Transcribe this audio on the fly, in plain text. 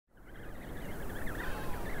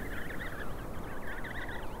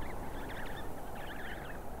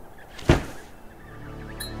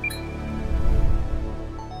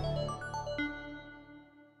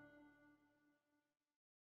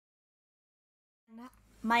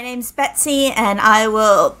My name's Betsy, and I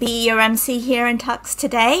will be your MC here in Tux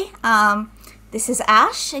today. This is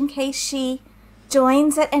Ash, in case she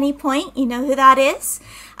joins at any point. You know who that is.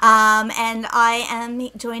 And I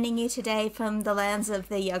am joining you today from the lands of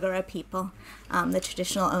the Yagara people, the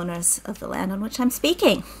traditional owners of the land on which I'm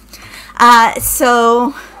speaking.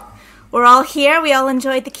 So we're all here. We all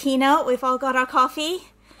enjoyed the keynote. We've all got our coffee.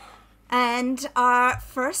 And our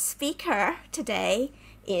first speaker today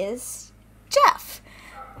is Jeff.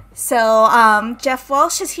 So Jeff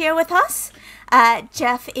Walsh is here with us.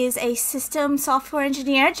 Jeff is a system software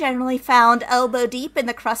engineer generally found elbow deep in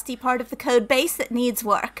the crusty part of the code base that needs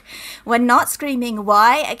work. When not screaming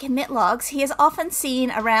why at commit logs, he is often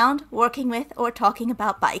seen around working with or talking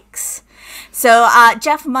about bikes. So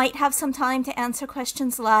Jeff might have some time to answer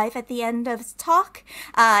questions live at the end of his talk.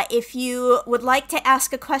 If you would like to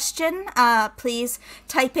ask a question, please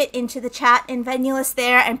type it into the chat in Venulus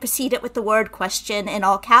there and precede it with the word question in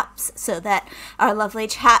all caps so that our lovely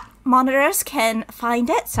chat monitors can find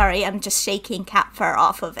it. Sorry, I'm just shaking cat fur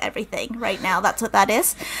off of everything right now. That's what that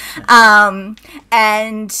is. And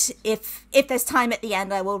if there's time at the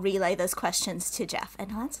end, I will relay those questions to Jeff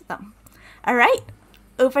and he'll answer them. All right,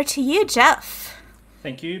 over to you, Jeff.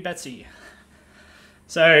 Thank you, Betsy.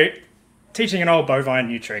 So, teaching an old bovine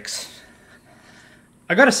new tricks.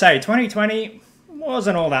 I got to say, 2020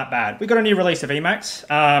 wasn't all that bad. We got a new release of Emacs.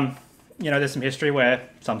 There's some history where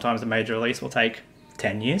sometimes a major release will take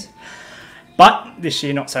 10 years. But this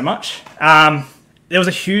year, not so much. There was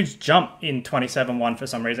a huge jump in 27.1 for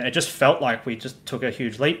some reason. It just felt like we just took a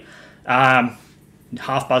huge leap.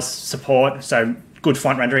 Half-buzz support, so good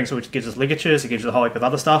font rendering, so which gives us ligatures, it gives us a whole heap of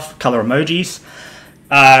other stuff, color emojis.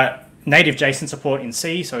 Native JSON support in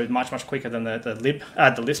C, so much quicker than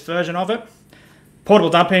the Lisp version of it.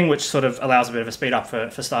 Portable dumping, which sort of allows a bit of a speed up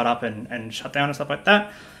for startup and shutdown and stuff like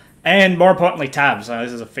that. And more importantly, tabs.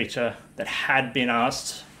 This is a feature that had been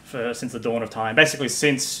asked since the dawn of time. Basically,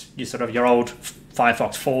 since your old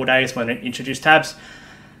Firefox 4 days when it introduced tabs.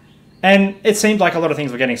 And it seemed like a lot of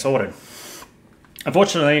things were getting sorted.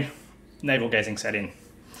 Unfortunately, Navel-Gazing set in.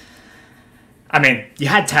 I mean, you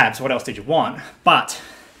had tabs, what else did you want? But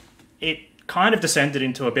it kind of descended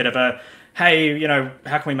into a bit of a, hey,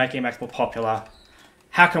 how can we make Emacs more popular?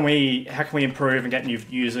 How can we improve and get new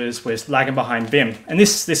users? We're lagging behind Vim. And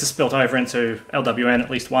this has spilt over into LWN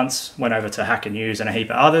at least once, went over to Hacker News and a heap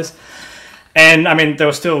of others. And I mean, there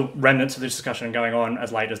were still remnants of this discussion going on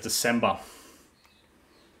as late as December.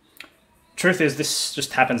 Truth is, this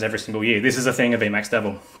just happens every single year. This is a thing of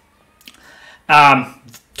emacs-devel.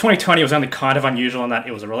 2020 was only kind of unusual in that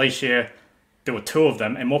it was a release year. There were 2 of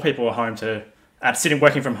them, and more people were home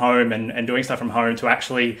working from home and doing stuff from home to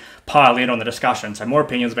actually pile in on the discussion. So more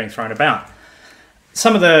opinions are being thrown about.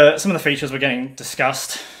 Some of the features were getting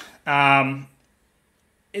discussed.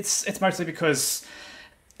 It's mostly because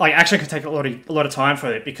actually it could take a lot of time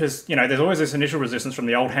for it because there's always this initial resistance from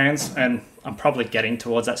the old hands, and I'm probably getting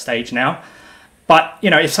towards that stage now. But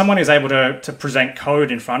if someone is able to present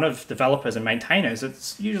code in front of developers and maintainers,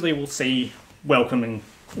 it's usually we'll see welcoming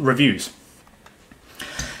reviews.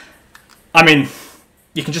 I mean,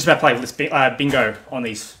 you can just about play bingo on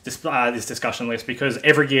this discussion list because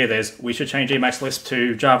every year we should change Emacs Lisp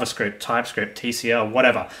to JavaScript, TypeScript, TCL,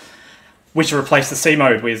 whatever. We should replace the C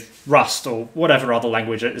mode with Rust or whatever other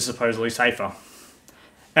language is supposedly safer.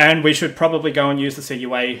 And we should probably go and use the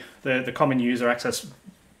CUA, the common user access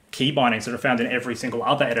key bindings that are found in every single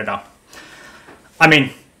other editor. I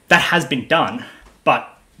mean, that has been done,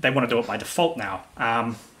 but they want to do it by default now.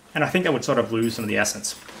 And I think that would sort of lose some of the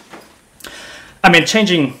essence. I mean,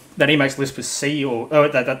 changing that Emacs Lisp to C or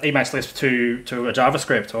that Emacs Lisp to a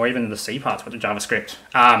JavaScript or even the C parts with the JavaScript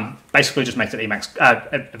basically just makes it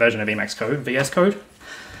a version of Emacs code, VS Code.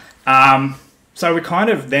 So we kind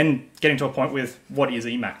of then getting to a point with what is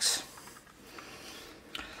Emacs.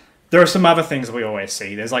 There are some other things that we always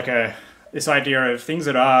see. There's this idea of things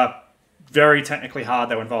that are very technically hard,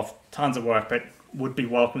 that involve tons of work, but would be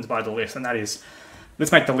welcomed by the Lisp, and that is,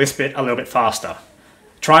 let's make the Lisp bit a little bit faster.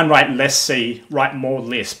 Try and write less C, write more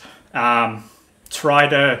Lisp. That's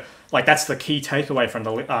the key takeaway from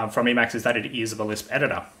Emacs is that it is the Lisp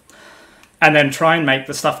editor. And then try and make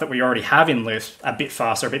the stuff that we already have in Lisp a bit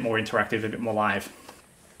faster, a bit more interactive, a bit more live.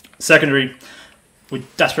 Secondary, we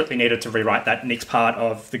desperately needed to rewrite that next part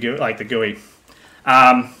of the GUI.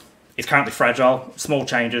 It's currently fragile. Small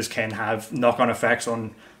changes can have knock-on effects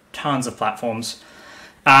on tons of platforms.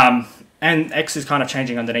 And X is kind of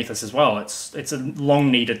changing underneath us as well. It's a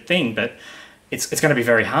long-needed thing, but it's going to be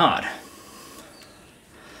very hard.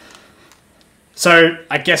 So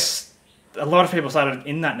I guess a lot of people started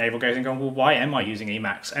in that navel-gazing going, well, why am I using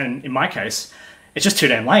Emacs? And in my case, it's just too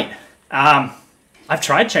damn late. I've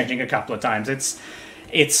tried changing a couple of times. It's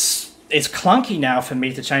clunky now for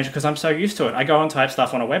me to change because I'm so used to it. I go and type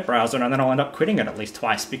stuff on a web browser and then I'll end up quitting it at least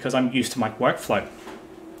twice because I'm used to my workflow.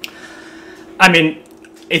 I mean,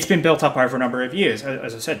 it's been built up over a number of years.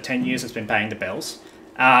 As I said, 10 years it's been paying the bills.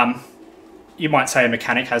 You might say a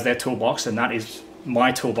mechanic has their toolbox, and that is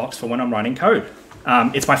my toolbox for when I'm writing code.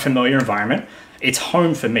 It's my familiar environment. It's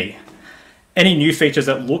home for me. Any new features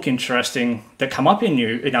that look interesting that come up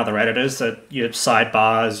in other editors, that your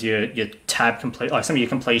sidebars, your tab complete, like some of your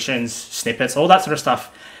completions, snippets, all that sort of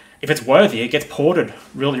stuff, if it's worthy, it gets ported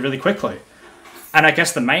really, really quickly. And I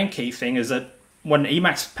guess the main key thing is that when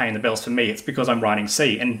Emacs is paying the bills for me, it's because I'm writing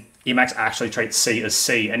C, and Emacs actually treats C as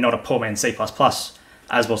C and not a poor man's C++,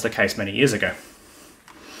 as was the case many years ago.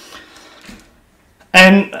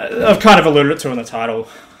 And I've kind of alluded to in the title,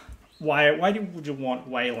 why would you want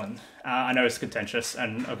Wayland? I know it's contentious,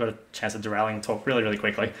 and I've got a chance of derailing and talk really, really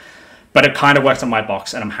quickly, but it kind of works on my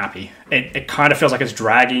box, and I'm happy. It kind of feels like it's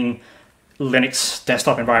dragging Linux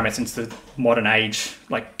desktop environments into the modern age,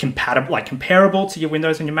 like comparable to your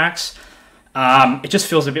Windows and your Macs. It just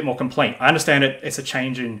feels a bit more complete. I understand it's a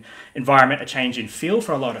change in environment, a change in feel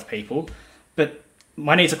for a lot of people, but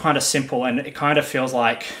my needs are kind of simple, and it kind of feels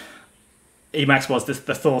like Emacs was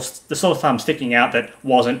the sore thumb sticking out that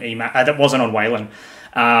wasn't that wasn't on Wayland.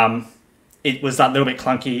 It was that little bit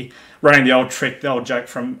clunky. Running the old joke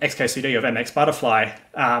from XKCD of MX Butterfly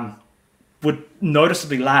would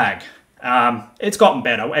noticeably lag. It's gotten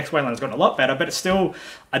better. X-Wayland has gotten a lot better, but it's still,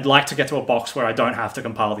 I'd like to get to a box where I don't have to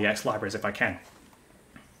compile the X libraries if I can.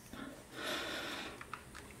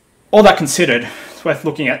 All that considered, it's worth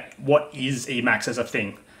looking at what is Emacs as a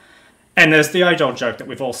thing. And there's the age-old joke that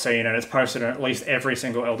we've all seen, and it's posted on at least every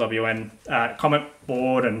single LWN comment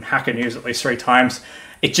board and Hacker News at least 3 times.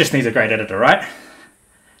 It just needs a great editor, right?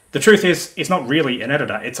 The truth is, it's not really an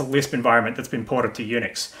editor. It's a Lisp environment that's been ported to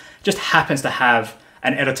Unix. It just happens to have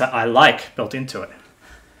an editor I like built into it.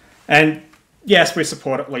 And yes, we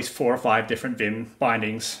support at least 4 or 5 different Vim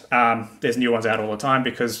bindings. There's new ones out all the time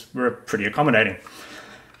because we're pretty accommodating.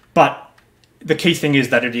 But the key thing is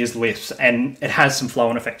that it is Lisp, and it has some flow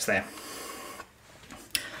and effects there.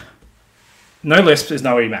 No Lisp is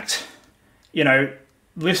no Emacs. You know,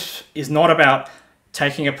 Lisp is not about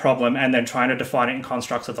taking a problem and then trying to define it in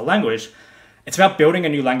constructs of the language. It's about building a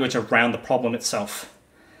new language around the problem itself.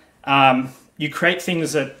 You create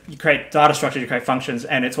things you create data structures, you create functions,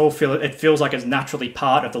 and it feels like it's naturally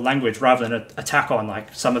part of the language rather than a tack on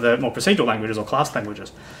like some of the more procedural languages or class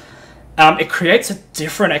languages. It creates a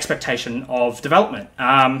different expectation of development.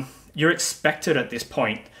 You're expected at this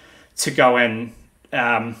point to go and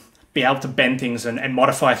be able to bend things and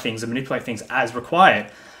modify things and manipulate things as required,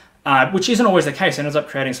 which isn't always the case. It ends up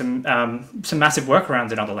creating some massive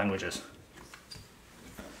workarounds in other languages.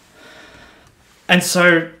 And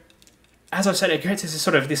so, as I've said, it creates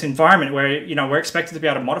this environment where we're expected to be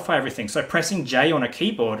able to modify everything. So pressing J on a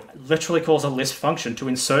keyboard literally calls a Lisp function to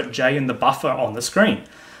insert J in the buffer on the screen.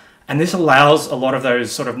 And this allows a lot of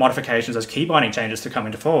those sort of modifications, those key binding changes to come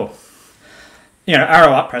into fore.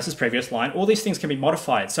 Arrow up, press as previous line, all these things can be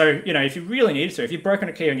modified. So, if you really needed to, if you've broken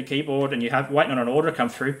a key on your keyboard and you have waiting on an order to come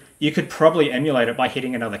through, you could probably emulate it by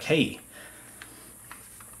hitting another key.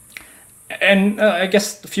 And I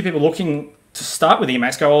guess a few people looking to start with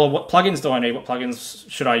Emacs go, oh, what plugins do I need? What plugins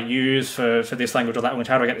should I use for this language or that language?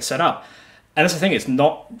 How do I get this set up? And that's the thing, it's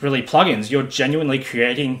not really plugins. You're genuinely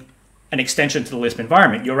creating an extension to the Lisp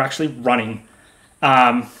environment. You're actually running,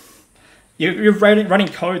 you're running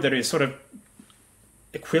code that is sort of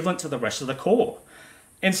equivalent to the rest of the core.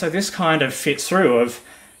 And so this kind of fits through of,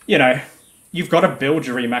 you've got to build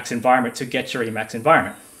your Emacs environment to get your Emacs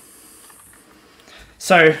environment.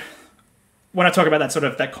 So when I talk about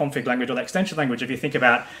that config language or that extension language, if you think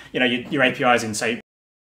about, your APIs in, say,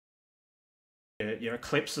 your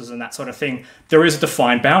eclipses and that sort of thing, there is a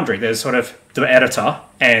defined boundary. There's sort of the editor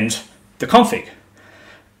and the config.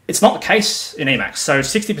 It's not the case in Emacs. So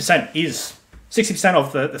 60%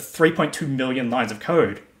 of the 3.2 million lines of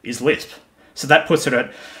code is Lisp. So that puts it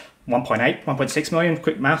at 1.8, 1.6 million,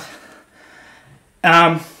 quick math.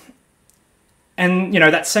 And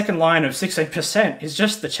that second line of 16% is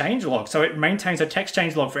just the changelog. So it maintains a text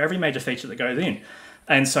changelog for every major feature that goes in.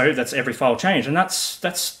 And so that's every file change. And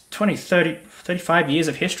that's 20, 30, 35 years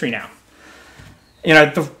of history now.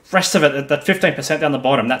 The rest of it, that 15% down the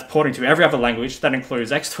bottom, that's porting to every other language. That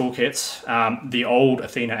includes X toolkits, the old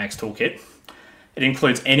Athena X toolkit. It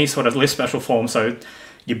includes any sort of Lisp special form, so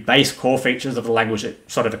your base core features of the language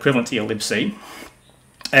sort of equivalent to your libc.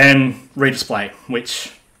 And redisplay,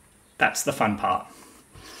 which that's the fun part.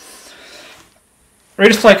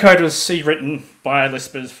 Redisplay code was C written by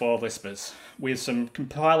Lispers for Lispers, with some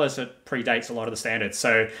compilers that predates a lot of the standards.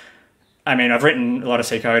 So, I mean, I've written a lot of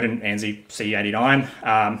C code in ANSI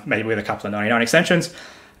C89, maybe with a couple of 99 extensions.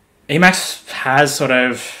 Emacs has sort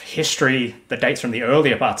of history that dates from the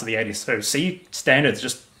earlier parts of the 80s, so C standards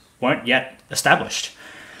just weren't yet established.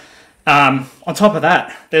 On top of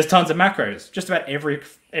that, there's tons of macros. Just about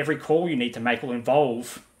every call you need to make will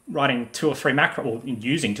involve writing 2 or 3 macros, or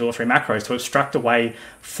using 2 or 3 macros to abstract away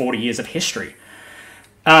 40 years of history.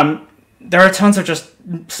 There are tons of just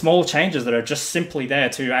small changes that are just simply there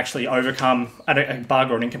to actually overcome a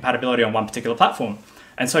bug or an incompatibility on one particular platform.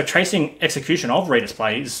 And so tracing execution of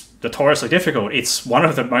redisplay is notoriously difficult. It's one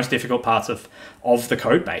of the most difficult parts of the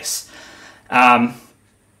code base.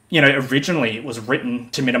 Originally it was written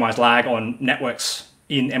to minimize lag on networks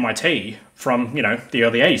in MIT from, the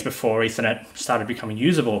early 80s before Ethernet started becoming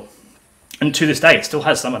usable. And to this day, it still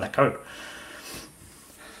has some of that code.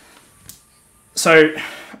 So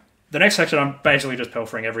the next section, I'm basically just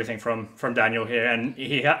pilfering everything from Daniel here, and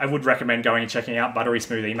I would recommend going and checking out Buttery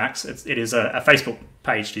Smooth Emacs. It is a Facebook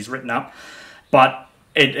page he's written up, but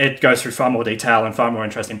it goes through far more detail and far more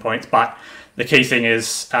interesting points. But the key thing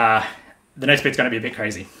is the next bit's going to be a bit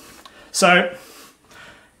crazy. So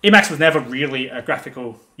Emacs was never really a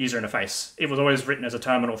graphical user interface. It was always written as a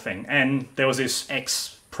terminal thing, and there was this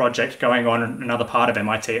X project going on in another part of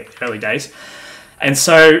MIT at the early days, and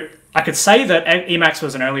so I could say that Emacs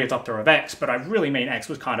was an early adopter of X, but I really mean X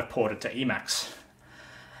was kind of ported to Emacs.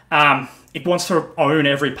 It wants to own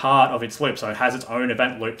every part of its loop, so it has its own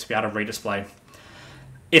event loop to be able to redisplay.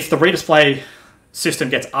 If the redisplay system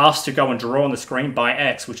gets asked to go and draw on the screen by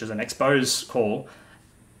X, which is an expose call,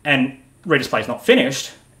 and redisplay is not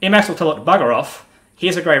finished, Emacs will tell it to bugger off.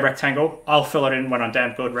 Here's a grey rectangle. I'll fill it in when I'm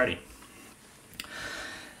damn good ready.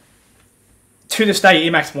 To this day,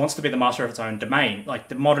 Emacs wants to be the master of its own domain. Like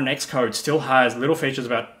the modern Xcode still has little features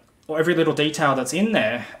about every little detail that's in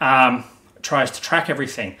there, tries to track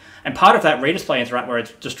everything. And part of that redisplay interact where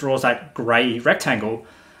it just draws that grey rectangle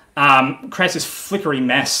creates this flickery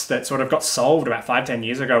mess that sort of got solved about 5-10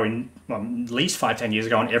 years ago at least 5-10 years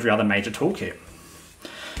ago on every other major toolkit.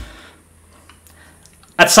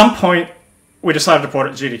 At some point, we decided to port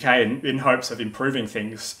it to GTK in hopes of improving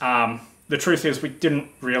things. The truth is we didn't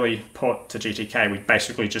really port to GTK. We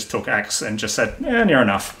basically just took X and just said, yeah, near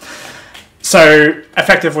enough. So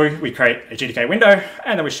effectively, we create a GTK window,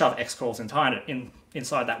 and then we shove X calls inside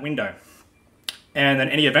that window. And then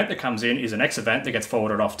any event that comes in is an X event that gets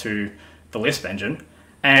forwarded off to the Lisp engine.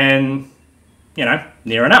 And,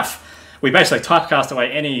 near enough. We basically typecast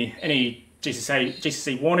away any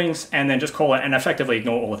GCC warnings and then just call it and effectively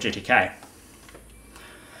ignore all of GTK.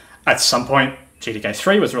 At some point, GTK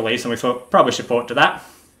 3 was released and we thought probably should port to that.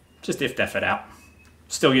 Just if-def it out.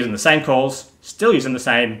 Still using the same calls, still using the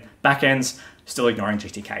same backends, still ignoring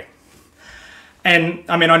GTK. And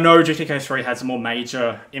I mean, I know GTK 3 had some more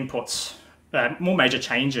major inputs, more major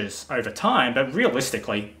changes over time, but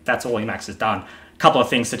realistically, that's all Emacs has done. A couple of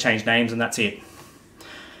things to change names and that's it.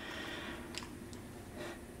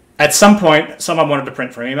 At some point, someone wanted to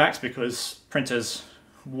print from Emacs because printers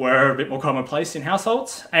were a bit more commonplace in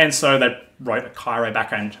households, and so they wrote a Cairo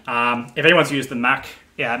backend. If anyone's used the Mac,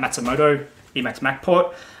 Matsumoto Emacs Mac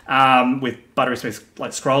port with Buttery Smooth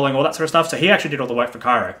like scrolling, all that sort of stuff, so he actually did all the work for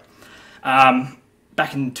Cairo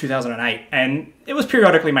back in 2008, and it was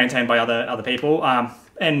periodically maintained by other people,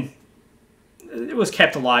 and it was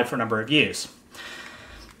kept alive for a number of years.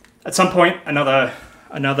 At some point, another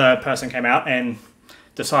person came out and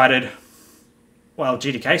decided, well,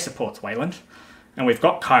 GTK supports Wayland, and we've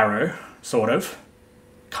got Cairo, sort of.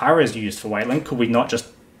 Cairo is used for Wayland. Could we not just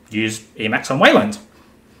use Emacs on Wayland?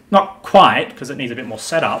 Not quite, because it needs a bit more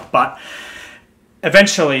setup, but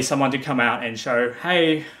eventually someone did come out and show,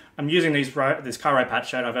 hey, I'm using this Cairo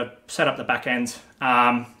patch set. I've set up the backend.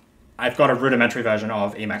 I've got a rudimentary version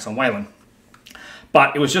of Emacs on Wayland.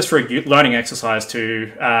 But it was just for a learning exercise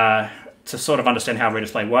to sort of understand how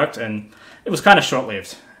redisplay worked, and it was kind of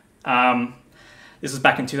short-lived. This was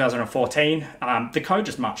back in 2014. The code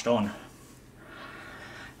just marched on.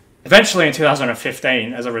 Eventually in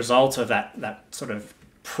 2015, as a result of that sort of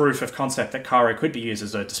proof of concept that Cairo could be used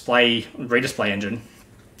as a redisplay engine,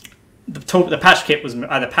 the patch kit was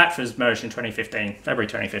the patch was merged in 2015, February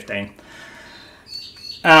 2015.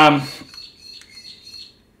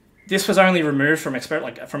 This was only removed from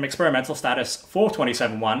experimental status for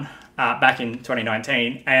 27.1 back in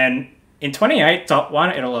 2019, and in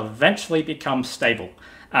 28.1 it'll eventually become stable.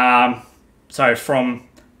 So from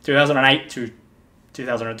 2008 to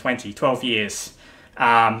 2020, 12 years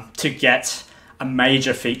to get a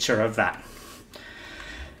major feature of that.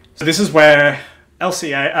 So this is where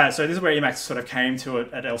LCA, so this is where Emacs sort of came to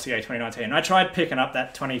it at LCA 2019. I tried picking up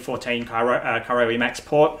that 2014 Cairo Emacs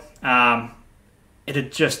port.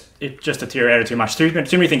 It just deteriorated too much. Too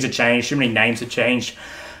many things had changed. Too many names had changed.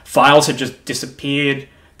 Files had just disappeared.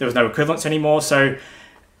 There was no equivalence anymore. So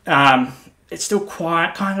it still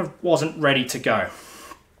kind of wasn't ready to go.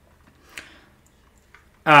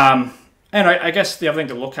 And I guess the other thing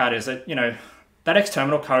to look at is that, that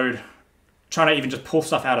X-terminal code, trying to even just pull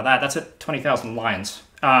stuff out of that, that's at 20,000 lines.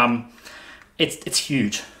 It's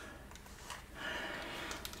huge.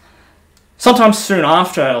 Sometime soon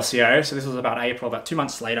after LCA, so this was about April, about 2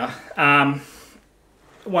 months later,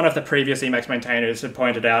 one of the previous Emacs maintainers had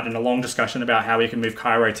pointed out in a long discussion about how we can move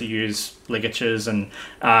Cairo to use ligatures and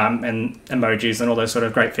emojis and all those sort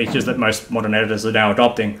of great features that most modern editors are now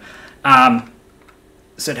adopting.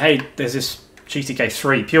 Said, hey, there's this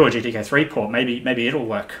GTK3, pure GTK3 port. Maybe it'll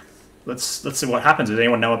work. Let's see what happens. Does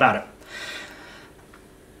anyone know about it?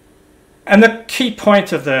 And the key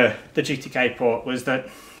point of the GTK port was that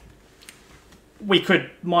we could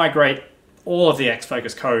migrate all of the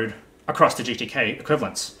Xfocus code across to GTK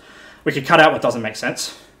equivalents. We could cut out what doesn't make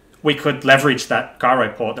sense. We could leverage that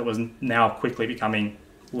Cairo port that was now quickly becoming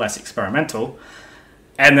less experimental.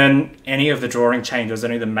 And then any of the drawing changes,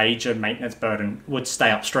 any of the major maintenance burden would stay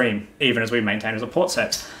upstream, even as we maintain as a port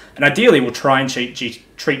set. And ideally, we'll try and treat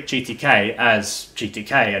GTK as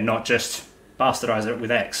GTK and not just bastardize it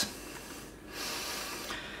with X.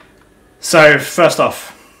 So first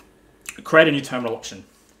off, create a new terminal option.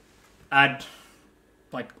 Add,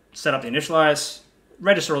 set up the initialize,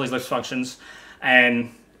 register all these Lisp functions,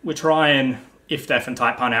 and we try and if, def, and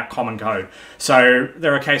type pun out common code. So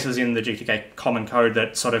there are cases in the GTK common code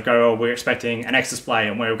that sort of go, oh, we're expecting an X display,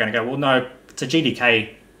 and we're going to go, well, no, it's a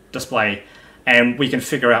GTK display, and we can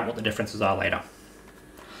figure out what the differences are later.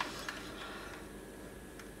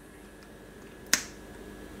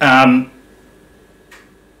 A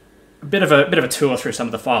bit of a tour through some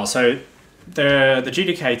of the files. So the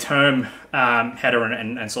GTK term header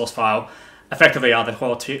and source file effectively are the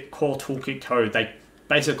core toolkit code. They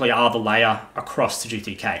basically are the layer across to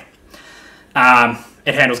GTK.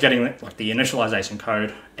 It handles getting the initialization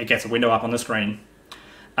code. It gets a window up on the screen.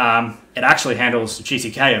 It actually handles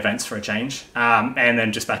GTK events for a change, and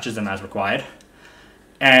then dispatches them as required.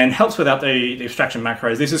 And helps without the abstraction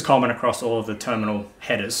macros. This is common across all of the terminal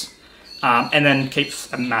headers. And then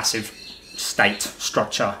keeps a massive state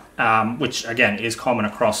structure, which again is common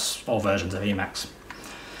across all versions of Emacs.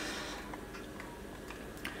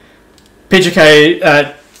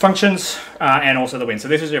 PGK functions and also the win. So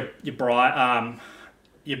this is your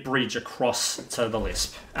bridge across to the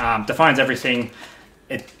Lisp. Defines everything.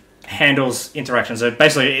 It handles interactions. So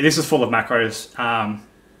basically, this is full of macros.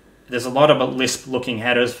 There's a lot of Lisp-looking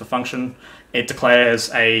headers for function. It declares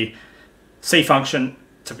a C function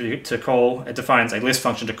to call. It defines a Lisp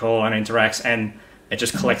function to call and interacts, and it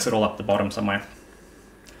just collects it all up the bottom somewhere.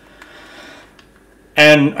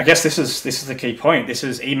 And I guess this is the key point. This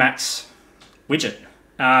is Emacs widget.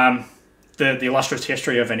 The illustrious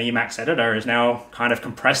history of an Emacs editor is now kind of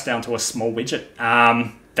compressed down to a small widget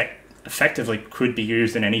that effectively could be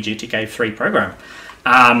used in any GTK3 program.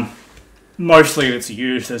 Mostly it's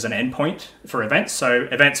used as an endpoint for events. So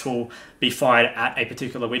events will be fired at a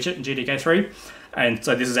particular widget in GTK3. And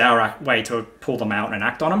so this is our way to pull them out and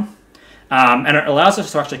act on them. And it allows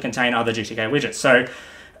us to actually contain other GTK widgets. So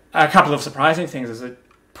a couple of surprising things is that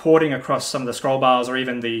porting across some of the scroll bars or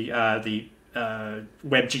even the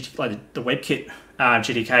WebKit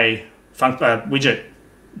GTK widget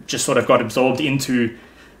just sort of got absorbed into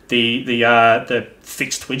the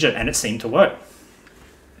fixed widget, and it seemed to work.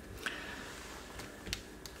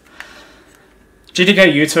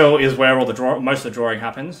 GTK util is where all most of the drawing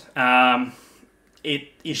happens. It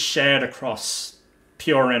is shared across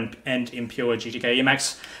pure and impure GTK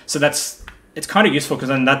Emacs, so it's kind of useful because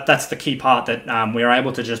then that's the key part that we're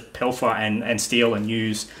able to just pilfer and steal and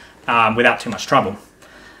use without too much trouble.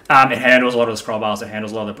 It handles a lot of the scroll bars. It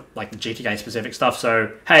handles a lot of the GTK specific stuff.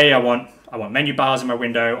 So hey, I want menu bars in my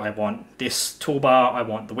window. I want this toolbar. I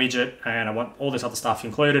want the widget, and I want all this other stuff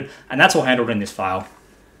included. And that's all handled in this file.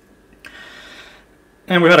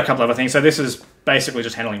 And we've got a couple other things. So this is basically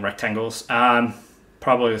just handling rectangles.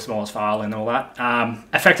 Probably the smallest file and all that.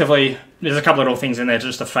 Effectively, there's a couple of little things in there,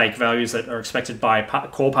 just the fake values that are expected by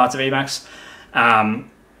core parts of Emacs.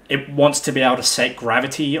 It wants to be able to set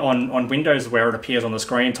gravity on windows where it appears on the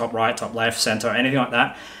screen, top right, top left, center, anything like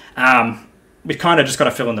that. We've kind of just got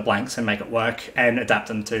to fill in the blanks and make it work and adapt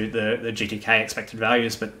them to the GTK expected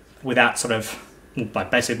values, but without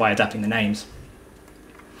basically by adapting the names.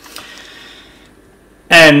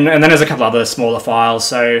 And then there's a couple other smaller files.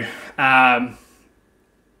 So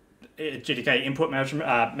GTK input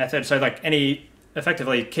method. So like any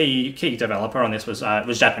effectively key developer on this was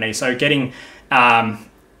Japanese. So getting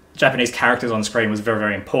Japanese characters on screen was very,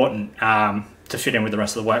 very important to fit in with the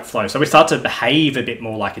rest of the workflow. So we start to behave a bit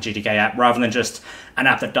more like a GTK app rather than just an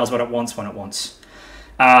app that does what it wants when it wants.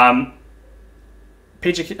 The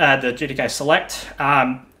GTK select,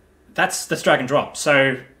 that's drag and drop.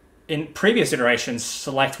 So in previous iterations,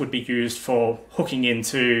 select would be used for hooking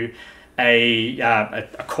into a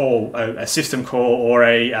call, a system call, or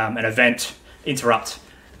an event interrupt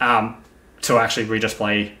to actually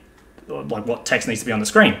redisplay like what text needs to be on the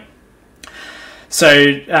screen.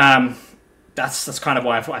 So that's kind of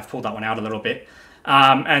why I've pulled that one out a little bit.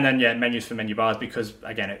 And then yeah, menus for menu bars, because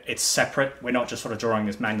again it's separate. We're not just sort of drawing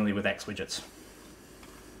this manually with X widgets.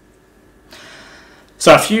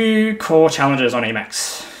 So a few core challenges on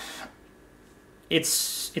Emacs.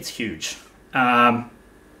 It's huge.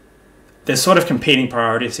 There's sort of competing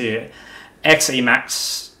priorities here.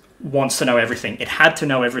 Emacs wants to know everything. It had to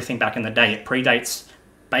know everything back in the day. It predates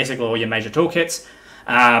basically all your major toolkits.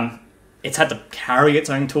 It's had to carry its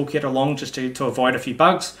own toolkit along just to avoid a few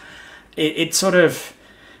bugs. It sort of,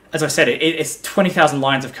 as I said, it's 20,000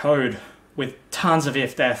 lines of code with tons of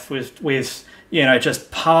if-def, with you know,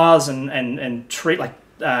 just pars and treat like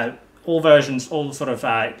all versions, all sort of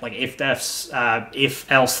like if-defs,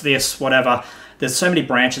 if, else, this, whatever. There's so many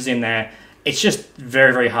branches in there. It's just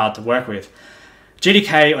very, very hard to work with.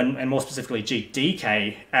 GDK, and more specifically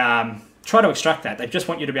GDK, try to extract that. They just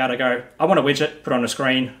want you to be able to go, I want a widget, put it on a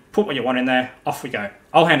screen, put what you want in there, off we go.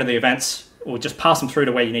 I'll handle the events, or just pass them through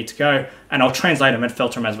to where you need to go, and I'll translate them and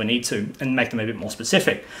filter them as we need to, and make them a bit more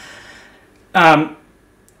specific.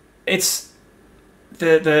 It's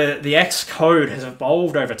the X code has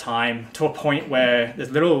evolved over time to a point where there's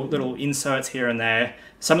little inserts here and there.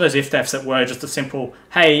 Some of those if-defs that were just a simple,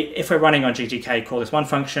 hey, if we're running on GTK, call this one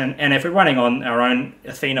function, and if we're running on our own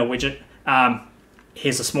Athena widget,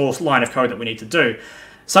 here's a small line of code that we need to do.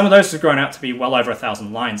 Some of those have grown out to be well over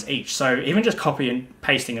 1,000 lines each. So even just copying and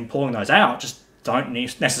pasting and pulling those out just don't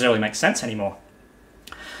necessarily make sense anymore.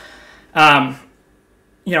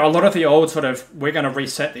 You know, a lot of the old sort of, we're going to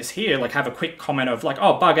reset this here, like have a quick comment of like,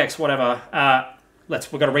 oh, bug X, whatever, we're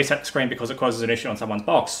going to reset the screen because it causes an issue on someone's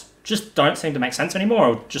box, just don't seem to make sense anymore,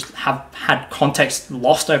 or just have had context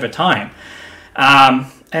lost over time.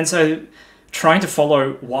 And so trying to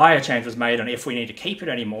follow why a change was made and if we need to keep it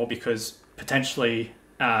anymore because potentially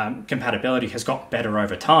compatibility has got better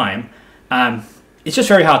over time, it's just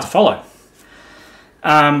very hard to follow.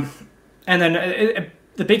 And then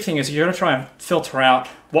the big thing is you've got to try and filter out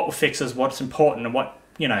what fixes, what's important, and what,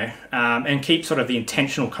 you know, and keep sort of the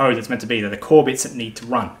intentional code that's meant to be there, the core bits that need to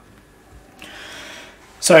run.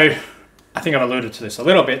 So I think I've alluded to this a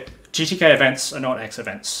little bit. GTK events are not X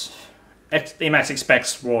events. Emacs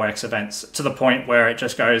expects raw X events to the point where it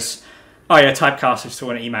just goes, oh yeah, typecast is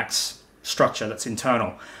to an Emacs structure that's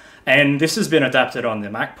internal. And this has been adapted on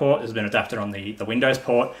the Mac port, has been adapted on the Windows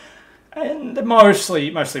port, and it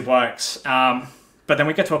mostly works. But then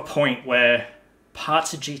we get to a point where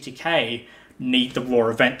parts of GTK need the raw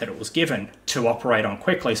event that it was given to operate on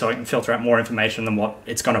quickly so it can filter out more information than what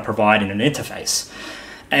it's going to provide in an interface.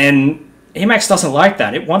 And Emacs doesn't like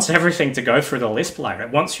that. It wants everything to go through the Lisp layer.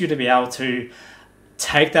 It wants you to be able to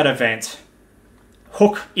take that event,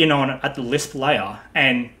 hook in on it at the Lisp layer,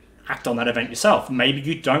 and act on that event yourself. Maybe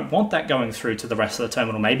you don't want that going through to the rest of the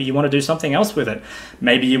terminal. Maybe you want to do something else with it.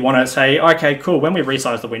 Maybe you want to say, okay, cool, when we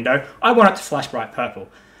resize the window, I want it to flash bright purple.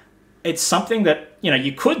 It's something that, you know,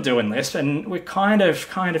 you could do in Lisp, and we're kind of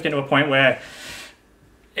getting to a point where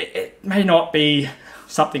it may not be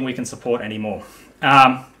something we can support anymore.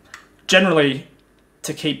 Generally,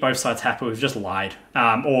 to keep both sides happy, we've just lied.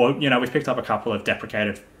 Or, you know, we've picked up a couple of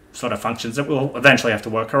deprecated sort of functions that we'll eventually have to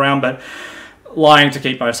work around, but lying to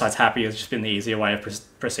keep both sides happy has just been the easier way of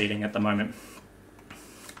proceeding at the moment.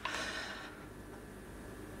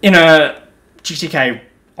 In a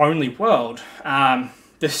GTK-only world,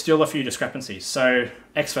 there's still a few discrepancies. So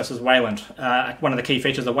X versus Wayland. One of the key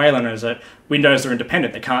features of Wayland is that windows are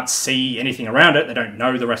independent. They can't see anything around it. They don't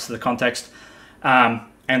know the rest of the context.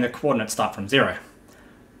 And the coordinates start from 0.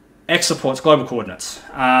 X supports global coordinates.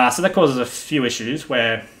 So that causes a few issues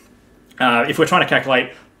where if we're trying to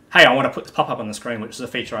calculate, hey, I want to put this pop-up on the screen, which is a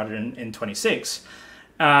feature added in 26.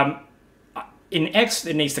 In X,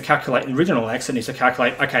 it needs to calculate, in original X, it needs to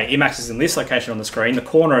calculate, okay, Emacs is in this location on the screen, the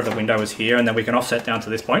corner of the window is here, and then we can offset down to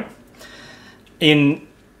this point. In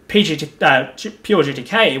pure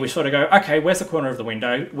GTK, we sort of go, okay, where's the corner of the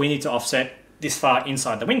window? We need to offset this far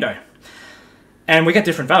inside the window. And we get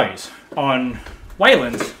different values. On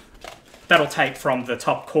Wayland, that'll take from the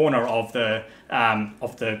top corner of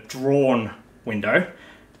the drawn window,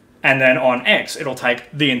 and then on X, it'll take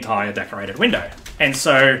the entire decorated window. And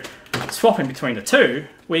so swapping between the two,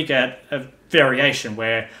 we get a variation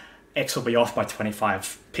where X will be off by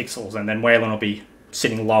 25 pixels, and then Wayland will be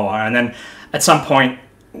sitting lower. And then at some point,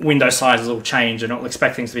 window sizes will change, and it'll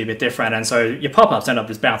expect things to be a bit different. And so your pop-ups end up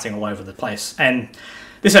just bouncing all over the place. And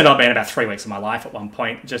this ended up being about 3 weeks of my life at one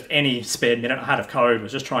point. Just any spare minute I had of code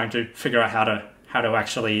was just trying to figure out how to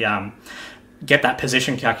actually get that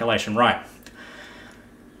position calculation right.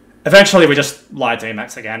 Eventually, we just lied to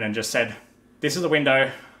Emacs again and just said, this is a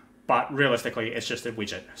window, but realistically, it's just a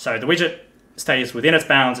widget. So the widget stays within its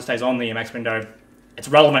bounds. It stays on the Emacs window. It's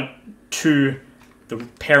relevant to the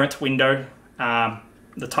parent window,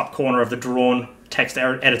 the top corner of the drawn text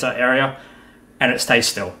editor area, and it stays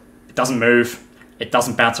still. It doesn't move. It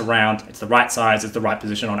doesn't bounce around. It's the right size. It's the right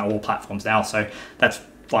position on all platforms now. So that's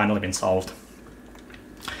finally been solved.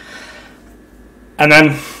 And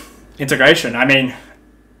then integration. I mean,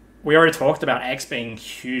 we already talked about X being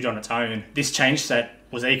huge on its own. This change set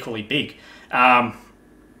was equally big.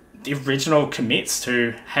 The original commits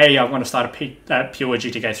to, hey, I want to start a pure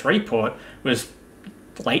GTK3 port was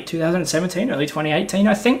late 2017, early 2018,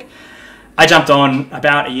 I think. I jumped on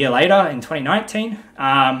about a year later in 2019.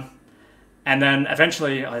 And then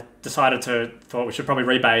eventually I thought we should probably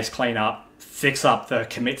rebase, clean up, fix up the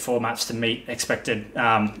commit formats to meet expected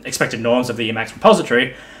norms of the Emacs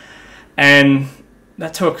repository. And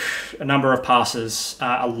that took a number of passes,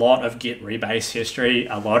 a lot of Git rebase history,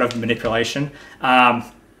 a lot of manipulation.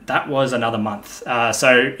 That was another month.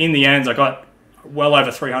 So in the end, I got well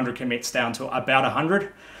over 300 commits down to about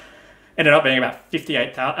 100. Ended up being about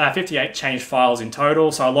 58 changed files in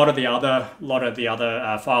total. So a lot of the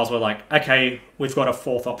other files were like, okay, we've got a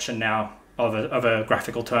fourth option now of a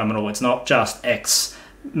graphical terminal. It's not just X,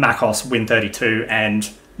 macOS, Win32, and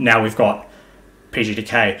now we've got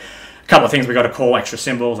PGDK. A couple of things we got to call extra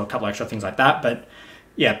symbols, or a couple of extra things like that. But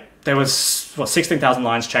yeah, there was 16,000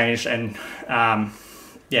 lines changed, and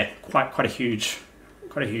yeah, quite a huge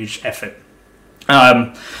effort.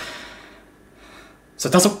 So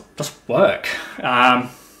it doesn't work.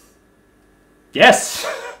 Yes.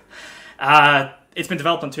 It's been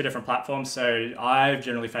developed on 2 different platforms, so I've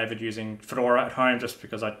generally favored using Fedora at home just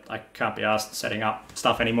because I can't be asked setting up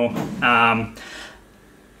stuff anymore.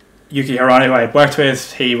 Yuki Hirano, who I worked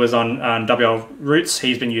with, he was on WL Roots.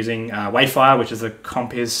 He's been using Wavefire, which is the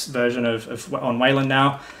Compiz version on Wayland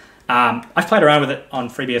now. I've played around with it on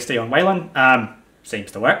FreeBSD on Wayland.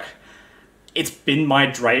 Seems to work. It's been my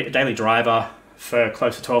daily driver for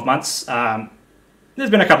close to 12 months. There's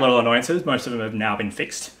been a couple of little annoyances. Most of them have now been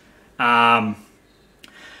fixed.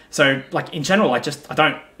 So, like, in general, I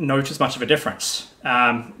don't notice much of a difference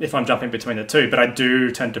if I'm jumping between the two, but I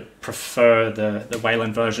do tend to prefer the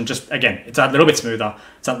Wayland version. Just, again, it's a little bit smoother.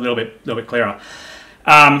 It's a little bit clearer.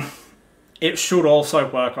 It should also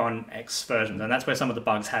work on X versions, and that's where some of the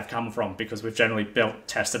bugs have come from, because we've generally built,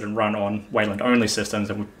 tested, and run on Wayland-only systems,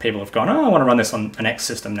 and people have gone, oh, I want to run this on an X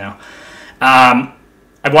system now.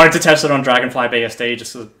 I wanted to test it on Dragonfly BSD,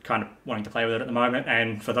 just kind of wanting to play with it at the moment.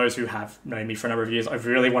 And for those who have known me for a number of years, I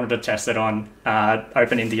really wanted to test it on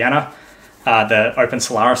Open Indiana, the Open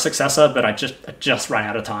Solaris successor, but I just ran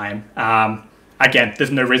out of time. Again, there's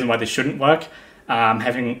no reason why this shouldn't work.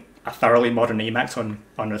 Having a thoroughly modern Emacs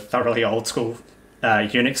on a thoroughly old school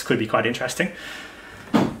Unix could be quite interesting.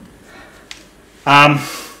 And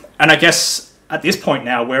I guess at this point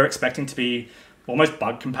now, we're expecting to be almost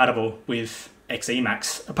bug compatible with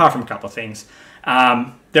Emacs, apart from a couple of things.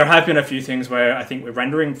 There have been a few things where I think we're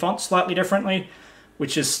rendering fonts slightly differently,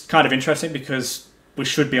 which is kind of interesting because we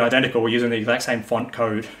should be identical. We're using the exact same font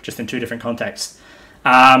code, just in 2 different contexts.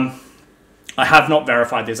 I have not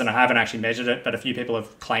verified this and I haven't actually measured it, but a few people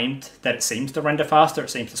have claimed that it seems to render faster, it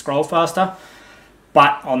seems to scroll faster.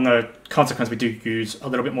 But on the consequence, we do use a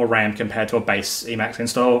little bit more RAM compared to a base Emacs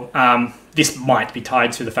install. This might be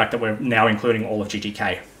tied to the fact that we're now including all of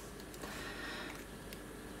GTK.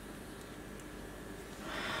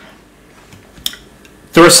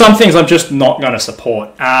 There are some things I'm just not going to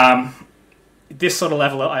support. This sort of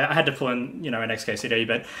level, I had to pull in, an XKCD,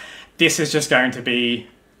 but this is just going to be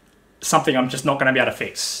something I'm just not going to be able to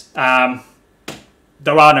fix.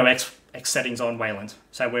 There are no X settings on Wayland,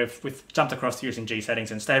 so we've jumped across to using G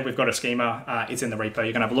settings instead. We've got a schema. It's in the repo.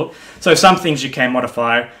 You can have a look. So some things you can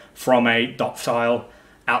modify from a dot file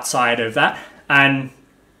outside of that, and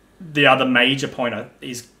the other major point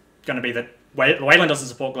is going to be that Wayland doesn't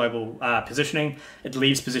support global positioning. It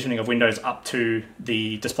leaves positioning of windows up to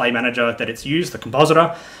the display manager that it's used, the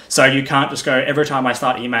compositor. So you can't just go, every time I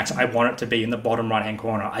start Emacs, I want it to be in the bottom right-hand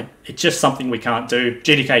corner. It's just something we can't do.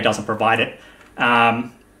 GTK doesn't provide it.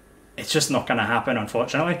 It's just not going to happen,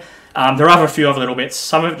 unfortunately. There are a few other little bits.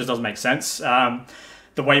 Some of it just doesn't make sense.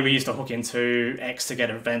 The way we used to hook into X to get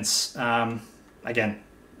events, again,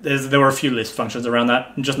 there were a few Lisp functions around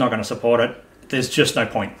that. I'm just not going to support it. There's just no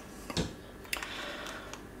point.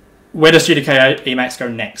 Where does GTK Emacs go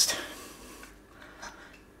next?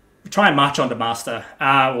 We try and march on to master.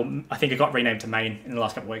 Well, I think it got renamed to main in the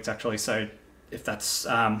last couple of weeks, actually. So if that's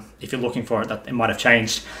if you're looking for it, it might have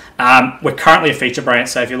changed. We're currently a feature branch.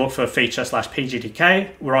 So if you look for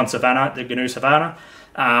feature/pgtk, we're on Savannah, the GNU Savannah.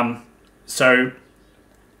 So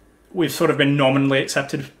we've sort of been nominally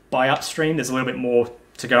accepted by upstream. There's a little bit more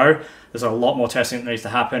to go. There's a lot more testing that needs to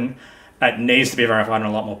happen. It needs to be verified in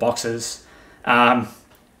a lot more boxes.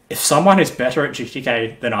 If someone is better at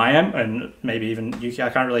GTK than I am, and maybe even Yuki, I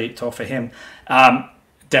can't really talk for him,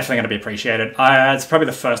 definitely going to be appreciated. It's probably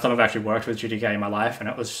the first time I've actually worked with GTK in my life, and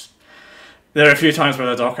there are a few times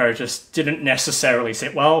where the doco just didn't necessarily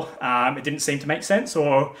sit well. It didn't seem to make sense,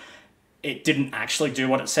 or it didn't actually do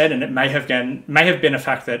what it said, and it may have been a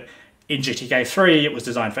fact that in GTK 3 it was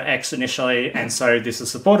designed for X initially, and so this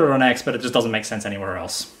is supported on X, but it just doesn't make sense anywhere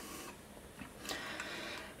else.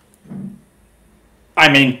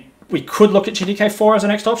 I mean, we could look at GTK 4 as a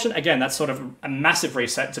next option. Again, that's sort of a massive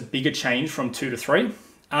reset. It's a bigger change from 2 to 3.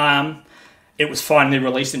 It was finally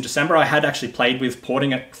released in December. I had actually played with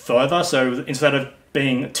porting it further. So instead of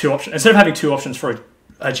having two options for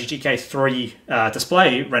a GTK 3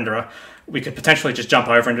 display renderer, we could potentially just jump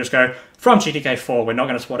over and just go from GTK 4. We're not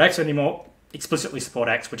going to support X anymore. Explicitly support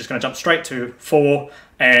X. We're just going to jump straight to 4,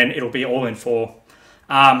 and it'll be all in 4.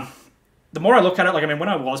 The more I look at it, when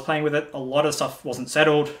I was playing with it, a lot of stuff wasn't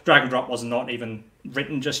settled. Drag and drop was not even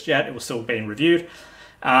written just yet. It was still being reviewed.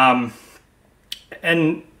 And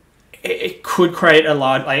it could create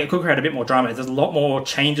a bit more drama. There's a lot more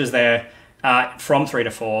changes there from 3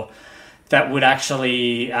 to 4 that would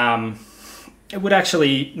actually, make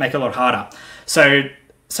it a lot harder. So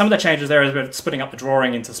some of the changes there is we're splitting up the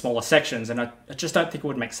drawing into smaller sections, and I just don't think it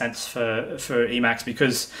would make sense for Emacs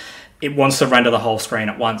because it wants to render the whole screen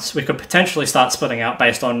at once. We could potentially start splitting out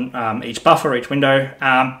based on each buffer, each window,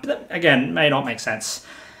 but that, again, may not make sense.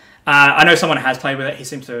 I know someone has played with it. He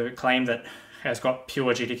seems to claim that it has got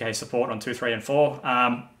pure GTK support on 2, 3, and 4.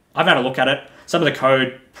 I've had a look at it. Some of the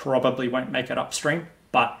code probably won't make it upstream,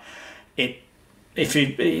 but it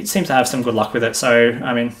seems to have some good luck with it. So,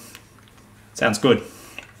 sounds good.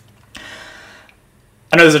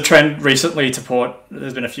 I know there's a trend recently to port.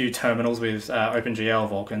 There's been a few terminals with OpenGL,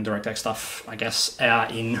 Vulkan, DirectX stuff, I guess,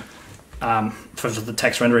 for the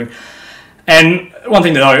text rendering. And one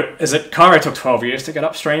thing to note is that Cairo took 12 years to get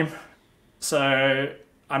upstream. So,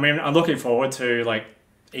 I'm looking forward to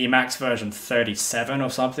Emacs version 37 or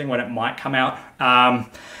something when it might come out.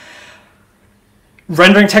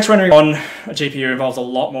 Text rendering on a GPU involves a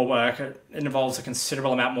lot more work. It involves a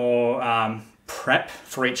considerable amount more prep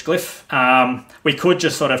for each glyph. We could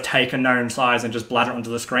just sort of take a known size and just bladder it onto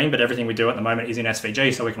the screen, but everything we do at the moment is in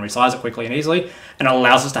SVG, so we can resize it quickly and easily, and it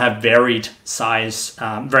allows us to have variable sized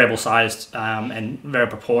and very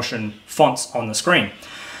proportion fonts on the screen.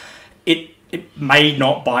 It may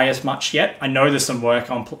not buy as much yet. I know there's some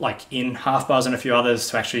work on in Halfbuzz and a few others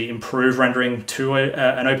to actually improve rendering to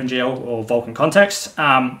an OpenGL or Vulkan context.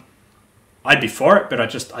 I'd be for it, but I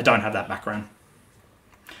don't have that background.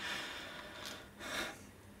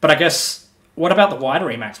 But I guess, what about the wider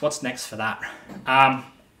Emacs? What's next for that?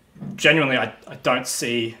 Genuinely, I don't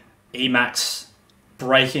see Emacs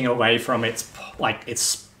breaking away from its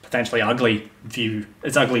potentially ugly view,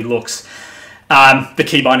 its ugly looks. The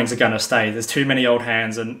key bindings are going to stay. There's too many old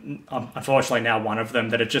hands, and unfortunately now one of them,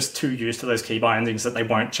 that are just too used to those key bindings that they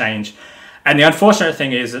won't change. And the unfortunate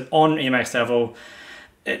thing is that on emacs-devel,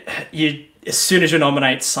 as soon as you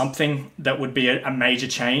nominate something that would be a major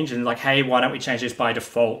change, and hey, why don't we change this by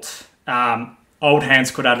default? Old hands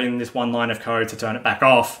could add in this one line of code to turn it back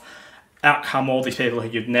off. Out come all these people who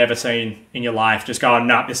you've never seen in your life, just going,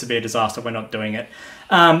 no, this would be a disaster, we're not doing it.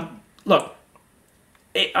 Look,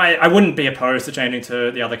 I wouldn't be opposed to changing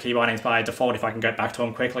to the other key bindings by default if I can get back to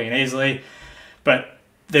them quickly and easily, but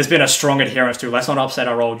there's been a strong adherence to let's not upset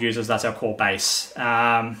our old users, that's our core base.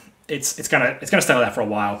 It's gonna stay like that for a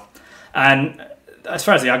while. And as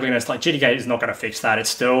far as the ugliness, GTK is not going to fix that. It's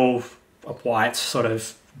still a white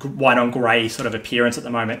on grey sort of appearance at the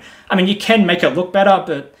moment. You can make it look better,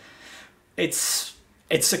 but it's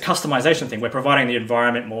a customization thing. We're providing the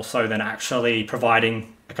environment more so than actually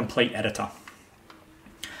providing a complete editor.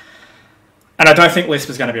 And I don't think Lisp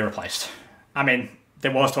is going to be replaced. I mean,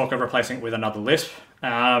 there was talk of replacing it with another Lisp,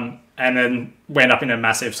 and then we end up in a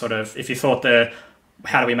massive sort of, if you thought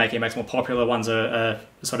how do we make Emacs more popular one's a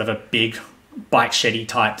sort of a big bike sheddy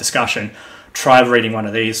type discussion, try reading one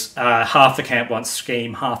of these. Half the camp wants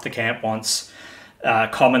Scheme, half the camp wants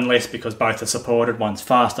Common Lisp because both are supported. One's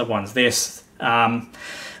faster, one's this. And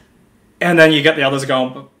then you get the others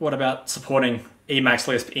going, but what about supporting Emacs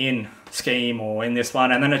Lisp in Scheme or in this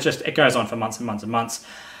one? And then it goes on for months and months and months.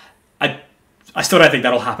 I still don't think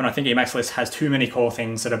that'll happen. I think Emacs Lisp has too many core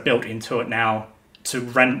things that are built into it now to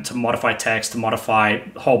modify text, to modify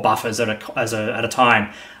whole buffers at a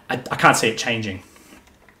time. I can't see it changing.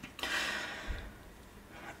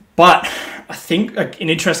 But I think an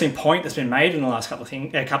interesting point that's been made in the last couple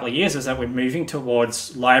of years is that we're moving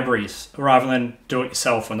towards libraries rather than do it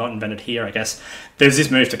yourself, or not invented here, I guess. There's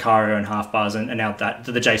this move to Cairo and half-bars and now that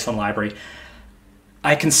the JSON library.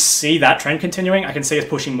 I can see that trend continuing. I can see us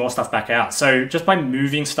pushing more stuff back out. So just by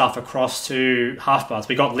moving stuff across to half-bars,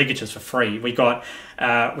 we got ligatures for free. We got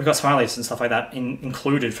smileys and stuff like that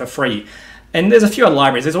included for free. And there's a few other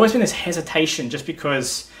libraries. There's always been this hesitation just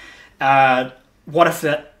because what if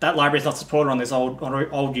that library is not supported on this old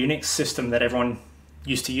Unix system that everyone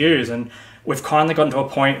used to use? And we've kindly gotten to a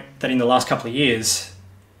point that in the last couple of years,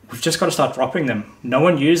 we've just got to start dropping them. No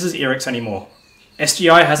one uses Erix anymore.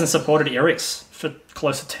 SGI hasn't supported Erix for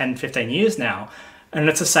close to 10, 15 years now. And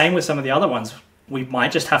it's the same with some of the other ones. We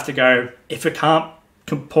might just have to go, if we can't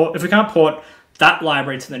port that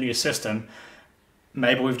library to the new system,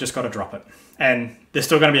 maybe we've just got to drop it. And there's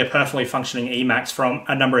still going to be a perfectly functioning Emacs from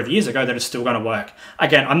a number of years ago that is still going to work.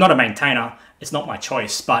 Again, I'm not a maintainer. It's not my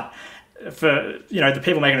choice. But for the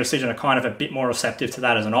people making a decision are kind of a bit more receptive to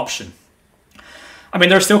that as an option. I mean,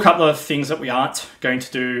 there are still a couple of things that we aren't going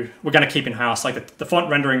to do. We're going to keep in-house. Like the font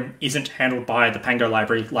rendering isn't handled by the Pango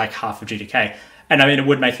library like half of GTK. And I mean, it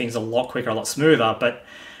would make things a lot quicker, a lot smoother. But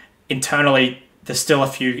internally, there's still a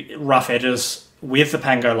few rough edges with the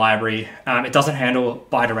Pango library. It doesn't handle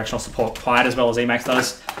bidirectional support quite as well as Emacs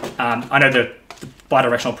does. I know the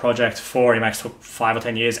bidirectional project for Emacs took 5 or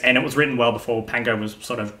 10 years, and it was written well before Pango was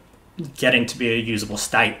sort of getting to be a usable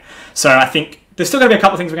state. So I think there's still going to be a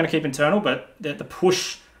couple of things we're going to keep internal, but the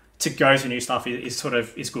push to go to new stuff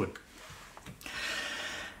is good.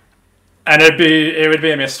 And it would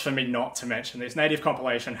be amiss for me not to mention this. Native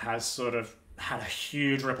compilation has sort of had a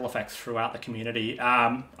huge ripple effect throughout the community.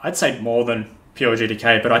 I'd say more than pure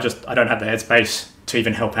GTK, but I don't have the headspace to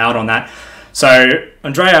even help out on that. So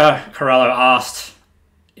Andrea Corello asked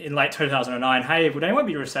in late 2009, hey, would anyone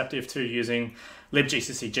be receptive to using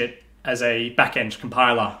libgccgit as a backend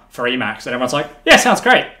compiler for Emacs? And everyone's like, yeah, sounds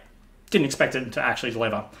great. Didn't expect it to actually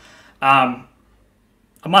deliver. A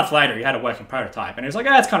month later, he had a working prototype, and he was like,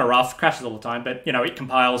 it's kind of rough, crashes all the time, but it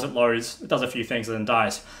compiles, it loads, it does a few things, and then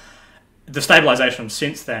dies. The stabilization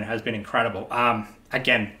since then has been incredible.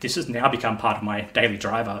 Again, this has now become part of my daily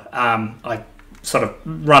driver. I sort of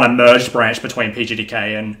run a merged branch between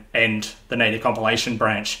PGDK and the native compilation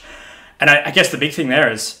branch. And I guess the big thing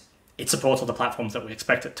there is it supports all the platforms that we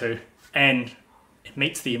expect it to, and it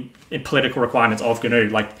meets the political requirements of GNU.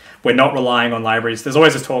 Like, we're not relying on libraries. There's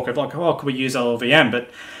always this talk of like, could we use LLVM? But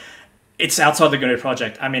it's outside the GNU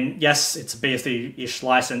project. I mean, yes, it's a BSD-ish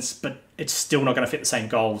license, but it's still not going to fit the same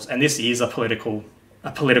goals. And this is a political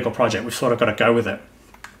project. We've sort of got to go with it.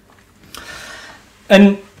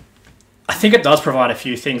 And I think it does provide a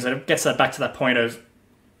few things, and it gets back to that point of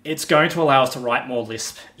it's going to allow us to write more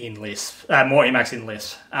Lisp in Lisp, more Emacs in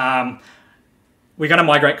Lisp. We're going to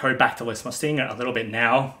migrate code back to Lisp. I'm seeing it a little bit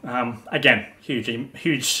now. Again,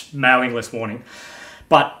 huge mailing list warning.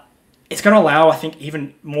 But it's going to allow, I think,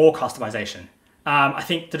 even more customization. I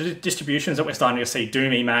think the distributions that we're starting to see,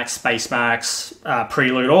 Doom Emacs, Spacemacs,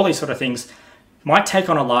 Prelude, all these sort of things, might take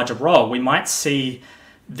on a larger role. We might see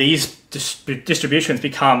these distributions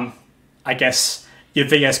become, I guess, your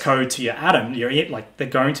VS Code to your Atom. They're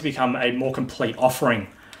going to become a more complete offering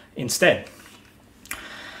instead.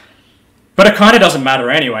 But it kind of doesn't matter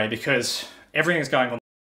anyway, because everything's going on.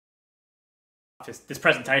 This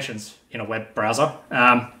presentation's in a web browser.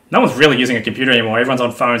 No one's really using a computer anymore. Everyone's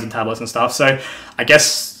on phones and tablets and stuff. So I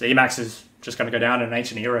guess Emacs is just going to go down in an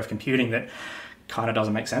ancient era of computing that kind of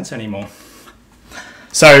doesn't make sense anymore.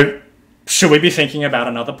 So should we be thinking about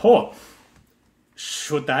another port?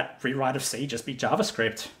 Should that rewrite of C just be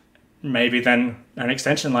JavaScript? Maybe then an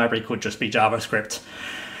extension library could just be JavaScript.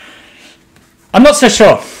 I'm not so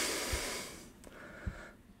sure.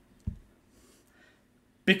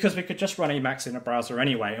 Because we could just run Emacs in a browser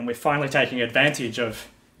anyway, and we're finally taking advantage of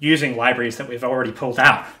using libraries that we've already pulled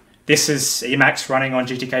out. This is Emacs running on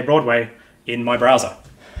GTK Broadway in my browser.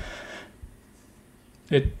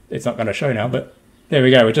 It's not going to show now, but there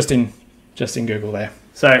we go. We're just in Google there.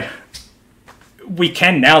 So we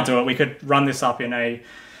can now do it. We could run this up in an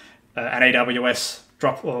AWS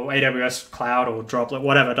drop or AWS cloud or droplet,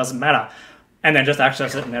 whatever, it doesn't matter, and then just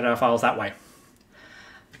access it in header files that way.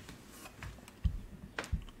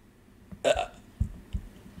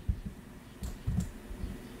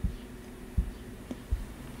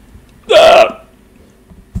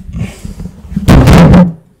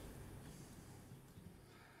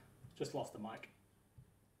 Just lost the mic.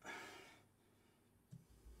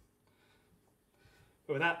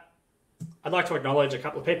 But with that, I'd like to acknowledge a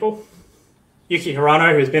couple of people. Yuki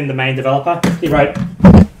Hirano, who's been the main developer, he wrote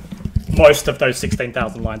most of those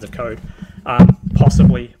 16,000 lines of code,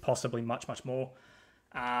 possibly much more.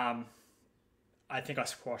 I think I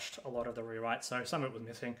squashed a lot of the rewrites, so some of it was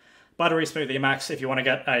missing. Buttery Smooth Emacs, if you want to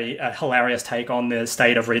get a hilarious take on the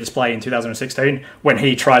state of redisplay in 2016, when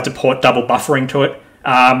he tried to port double buffering to it.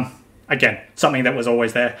 Again, something that was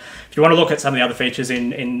always there. If you want to look at some of the other features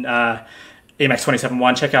in Emacs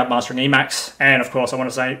 27.1, check out Mastering Emacs. And of course, I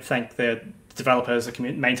want to thank the developers,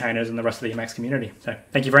 the maintainers, and the rest of the Emacs community. So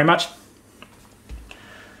thank you very much.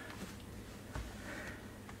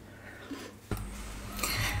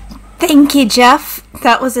 Thank you, Jeff.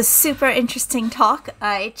 That was a super interesting talk.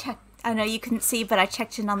 I know you couldn't see, but I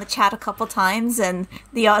checked in on the chat a couple times, and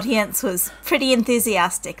the audience was pretty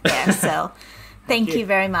enthusiastic there. So thank you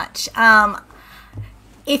very much.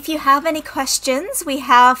 If you have any questions, we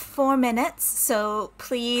have 4 minutes, so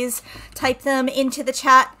please type them into the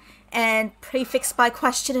chat and prefix by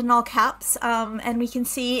question in all caps, and we can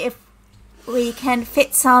see if we can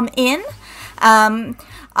fit some in.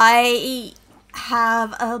 I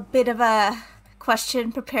have a bit of a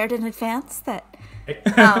question prepared in advance that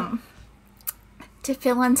to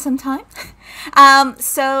fill in some time.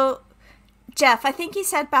 So Jeff, I think you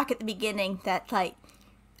said back at the beginning that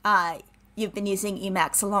you've been using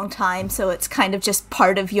Emacs a long time, so it's kind of just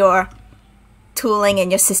part of your tooling and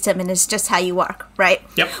your system, and it's just how you work, right?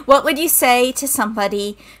 Yep. What would you say to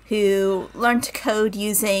somebody who learned to code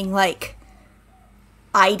using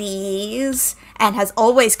IDEs and has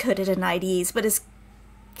always coded in IDEs, but is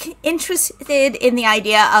interested in the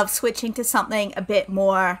idea of switching to something a bit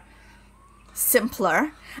more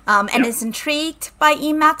simpler, and is intrigued by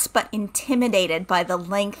Emacs but intimidated by the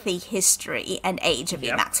lengthy history and age of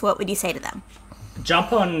Emacs? What would you say to them?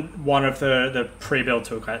 Jump on one of the pre-built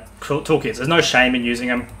toolkits. There's no shame in using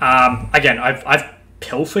them. Again, I've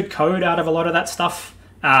pilfered code out of a lot of that stuff.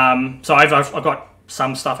 So I've got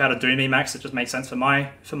some stuff out of Doom Emacs that just makes sense for my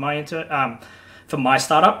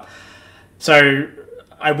startup. So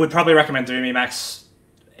I would probably recommend Doom Emacs,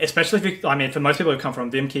 especially if for most people who come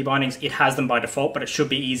from Vim key bindings, it has them by default, but it should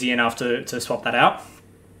be easy enough to swap that out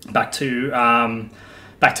back to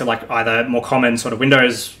either more common sort of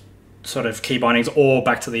Windows sort of key bindings, or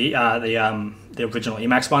back to the original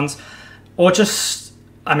Emacs ones, or just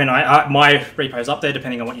my repo's up there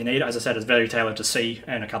depending on what you need. As I said, it's very tailored to C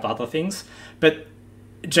and a couple other things, but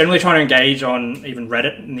generally trying to engage on even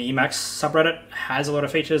Reddit, and the Emacs subreddit has a lot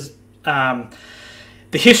of features.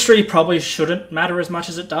 The history probably shouldn't matter as much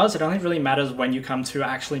as it does. It only really matters when you come to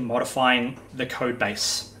actually modifying the code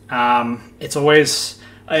base. It's always,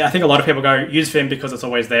 I think a lot of people go, use Vim because it's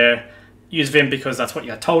always there. Use Vim because that's what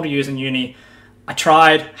you got told to use in uni. I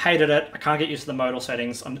tried, hated it. I can't get used to the modal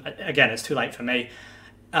settings. Again, it's too late for me.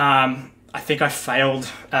 I think I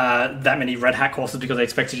failed that many Red Hat courses because I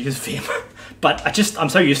expected to use Vim. But I'm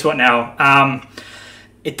so used to it now.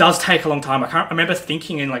 It does take a long time. I remember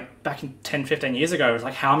thinking back in 10, 15 years ago, it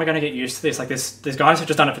was how am I going to get used to this? There's guys who've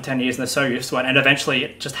just done it for 10 years and they're so used to it, and eventually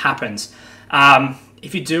it just happens.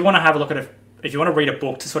 If you do want to have a look at it, if you want to read a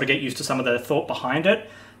book to sort of get used to some of the thought behind it,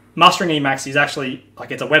 Mastering Emacs is actually,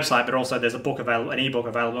 it's a website, but also there's an ebook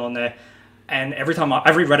available on there. And every time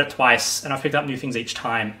I've reread it twice, and I've picked up new things each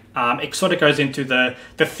time. It sort of goes into the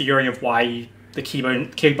theory of why the key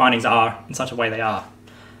bindings are in such a way they are.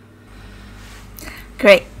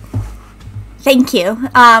 Great. Thank you.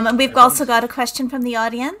 And we've also got a question from the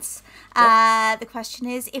audience. The question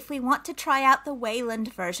is, if we want to try out the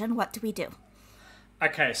Wayland version, what do we do?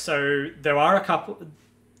 Okay, so there are a couple.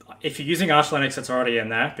 If you're using Arch Linux, it's already in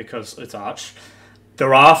there because it's Arch.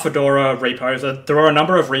 There are Fedora repos. There are a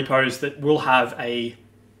number of repos that will have a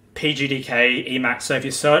PGDK Emacs. So if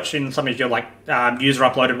you search in some of your user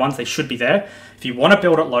uploaded ones, they should be there. If you want to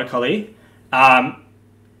build it locally,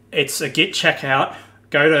 it's a Git checkout.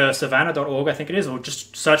 Go to savannah.org, I think it is, or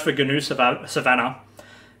just search for GNU Savannah,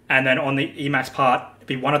 and then on the Emacs part, it'd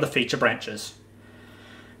be one of the feature branches.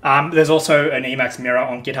 There's also an Emacs mirror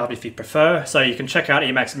on GitHub if you prefer, so you can check out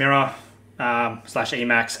Emacs mirror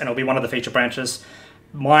 /Emacs, and it'll be one of the feature branches.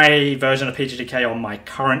 my version of PGDK on my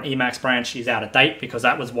current Emacs branch is out of date because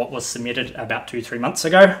that was what was submitted about 2-3 months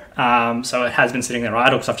ago. So it has been sitting there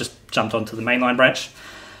idle because I've just jumped onto the mainline branch.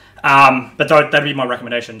 But that'd be my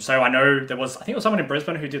recommendation. So I know I think it was someone in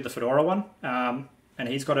Brisbane who did the Fedora one, and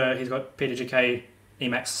he's got PGDK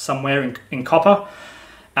Emacs somewhere in Copper.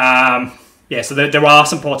 Yeah, so there are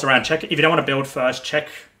some ports around. Check if you don't want to build first. Check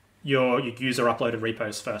your user uploaded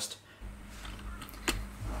repos first.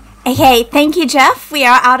 Okay, thank you, Jeff. We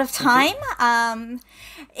are out of time.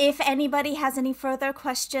 If anybody has any further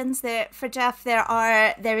questions for Jeff,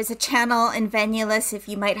 there is a channel in Venulus. If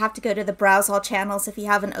you might have to go to the browse all channels if you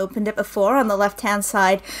haven't opened it before, on the left-hand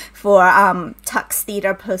side for Tux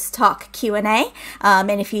Theater post-talk Q&A.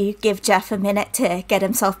 And if you give Jeff a minute to get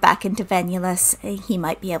himself back into Venulus, he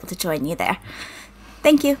might be able to join you there.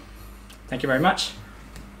 Thank you. Thank you very much.